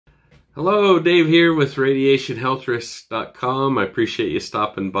Hello, Dave here with RadiationHealthRisks.com. I appreciate you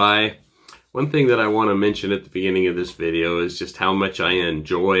stopping by. One thing that I want to mention at the beginning of this video is just how much I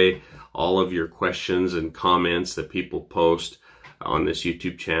enjoy all of your questions and comments that people post on this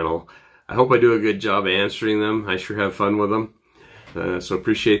YouTube channel. I hope I do a good job answering them. I sure have fun with them, so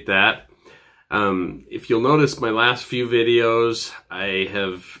appreciate that. If you'll notice my last few videos, I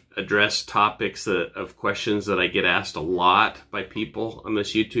have addressed topics of questions that I get asked a lot by people on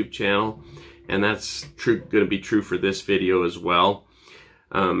this YouTube channel, and that's going to be true for this video as well.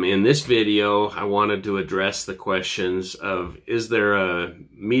 In this video, I wanted to address the questions of, is there a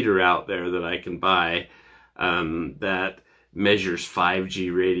meter out there that I can buy that measures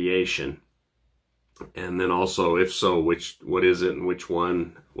 5G radiation? And then also, if so, what is it and which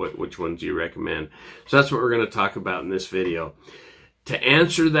one do you recommend? So that's what we're going to talk about in this video. To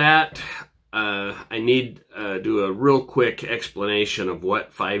answer that, I need to do a real quick explanation of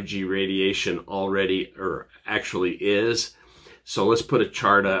what 5G radiation actually is. So let's put a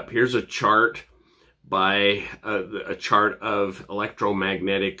chart up. Here's a chart by a chart of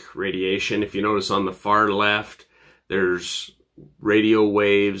electromagnetic radiation. If you notice on the far left, there's radio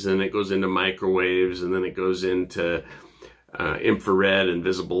waves, and it goes into microwaves, and then it goes into infrared and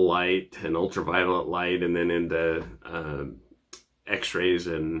visible light and ultraviolet light, and then into X-rays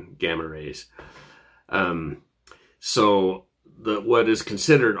and gamma rays. So what is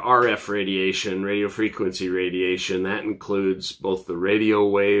considered RF radiation, radio frequency radiation, that includes both the radio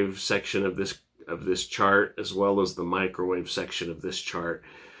wave section of this chart as well as the microwave section of this chart.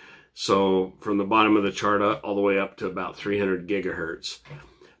 So from the bottom of the chart all the way up to about 300 gigahertz.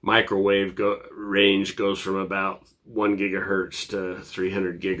 Microwave range goes from about 1 gigahertz to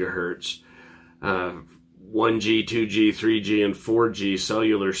 300 gigahertz. 1G, 2G, 3G, and 4G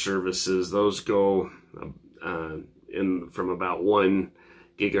cellular services, those go from about 1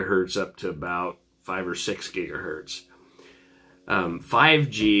 gigahertz up to about 5 or 6 gigahertz.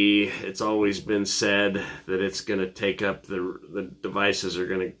 5G, it's always been said that it's going to take up, the devices are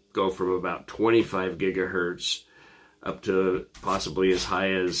going to go from about 25 gigahertz up to possibly as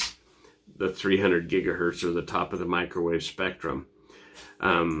high as the 300 gigahertz or the top of the microwave spectrum.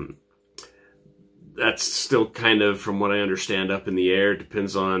 That's still kind of, from what I understand, up in the air. It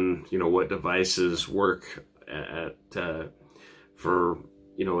depends on, what devices work at for,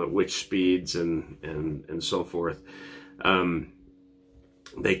 at which speeds and so forth.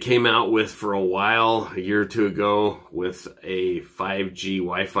 They came out with, for a while, a year or two ago, with a 5G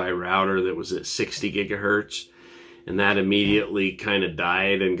Wi-Fi router that was at 60 gigahertz, and that immediately kind of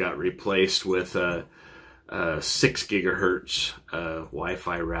died and got replaced with a 6 gigahertz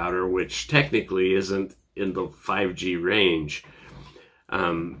Wi-Fi router, which technically isn't in the 5G range.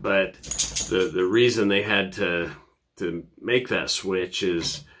 But the reason they had to make that switch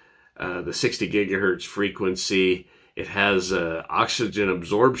is the 60 gigahertz frequency. It has an oxygen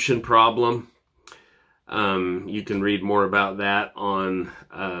absorption problem. You can read more about that on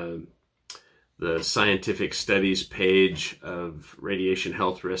the scientific studies page of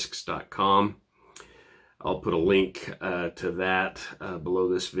RadiationHealthRisks.com. I'll put a link to that below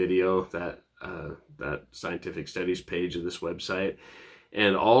this video, that scientific studies page of this website.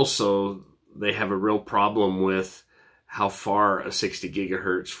 And also, they have a real problem with how far a 60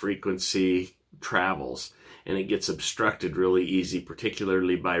 gigahertz frequency travels, and it gets obstructed really easy,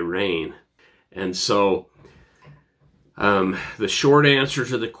 particularly by rain. And so the short answer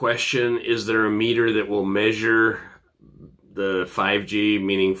to the question, is there a meter that will measure the 5G,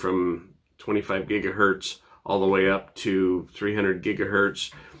 meaning from 25 gigahertz all the way up to 300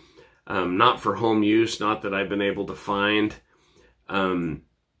 gigahertz? Not for home use, not that I've been able to find.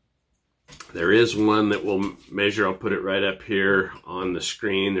 There is one that will measure, I'll put it right up here on the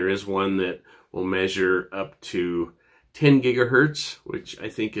screen. There is one that will measure up to 10 gigahertz, which I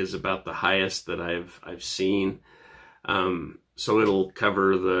think is about the highest that I've seen. So it'll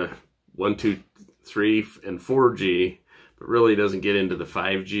cover the 1, 2, 3, and 4G, but really doesn't get into the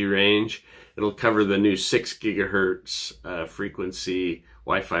 5G range. It'll cover the new 6 gigahertz frequency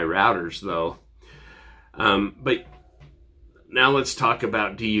Wi-Fi routers, though. But now let's talk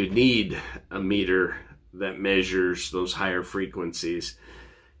about, do you need a meter that measures those higher frequencies?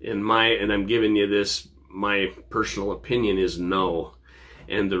 And I'm giving you this, my personal opinion is no.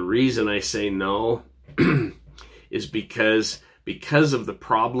 And the reason I say no is because of the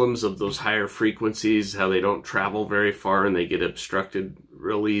problems of those higher frequencies, how they don't travel very far and they get obstructed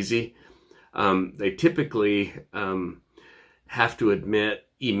real easy. They typically have to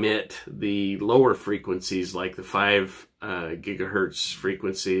emit the lower frequencies, like the 5 gigahertz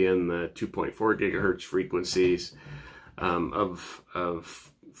frequency and the 2.4 gigahertz frequencies of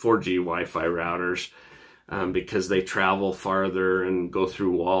 4G Wi-Fi routers because they travel farther and go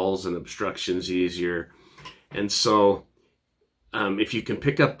through walls and obstructions easier. And so if you can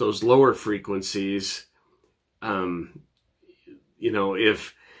pick up those lower frequencies, you know,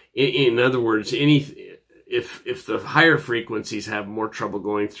 if, in other words, if the higher frequencies have more trouble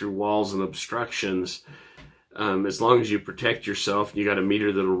going through walls and obstructions, as long as you protect yourself and you got a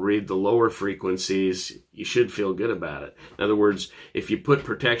meter that'll read the lower frequencies, you should feel good about it. In other words, if you put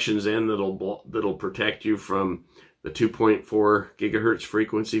protections in that'll protect you from the 2.4 gigahertz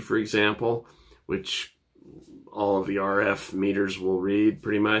frequency, for example, which all of the RF meters will read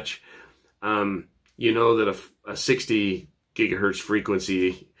pretty much, you know that a 60 gigahertz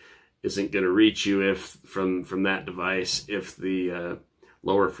frequency isn't going to reach you if from that device if the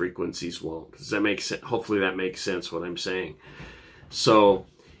lower frequencies won't. Does that make sense? Hopefully that makes sense what I'm saying. So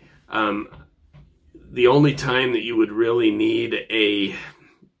the only time that you would really need a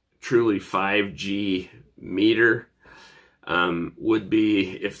truly 5G meter would be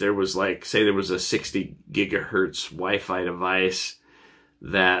if there was, like, say there was a 60 gigahertz Wi-Fi device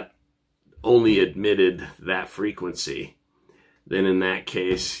that only admitted that frequency. Then in that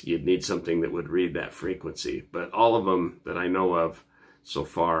case, you'd need something that would read that frequency. But all of them that I know of so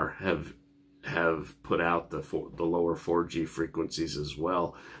far have put out the lower 4G frequencies as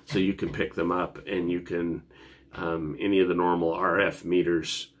well. So you can pick them up, and you can, any of the normal RF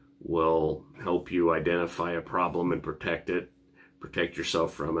meters will help you identify a problem and protect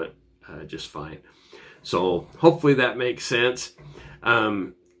yourself from it just fine. So hopefully that makes sense.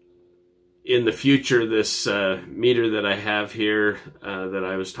 In the future, this meter that I have here that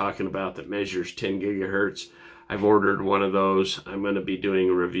I was talking about that measures 10 gigahertz, I've ordered one of those. I'm going to be doing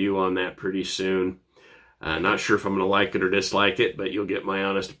a review on that pretty soon. Not sure if I'm going to like it or dislike it, but you'll get my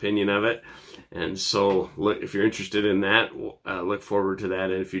honest opinion of it. And so look, if you're interested in that, look forward to that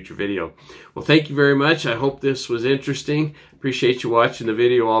in a future video. Well, thank you very much. I hope this was interesting. Appreciate you watching the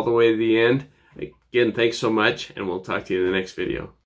video all the way to the end. Again, thanks so much, and we'll talk to you in the next video.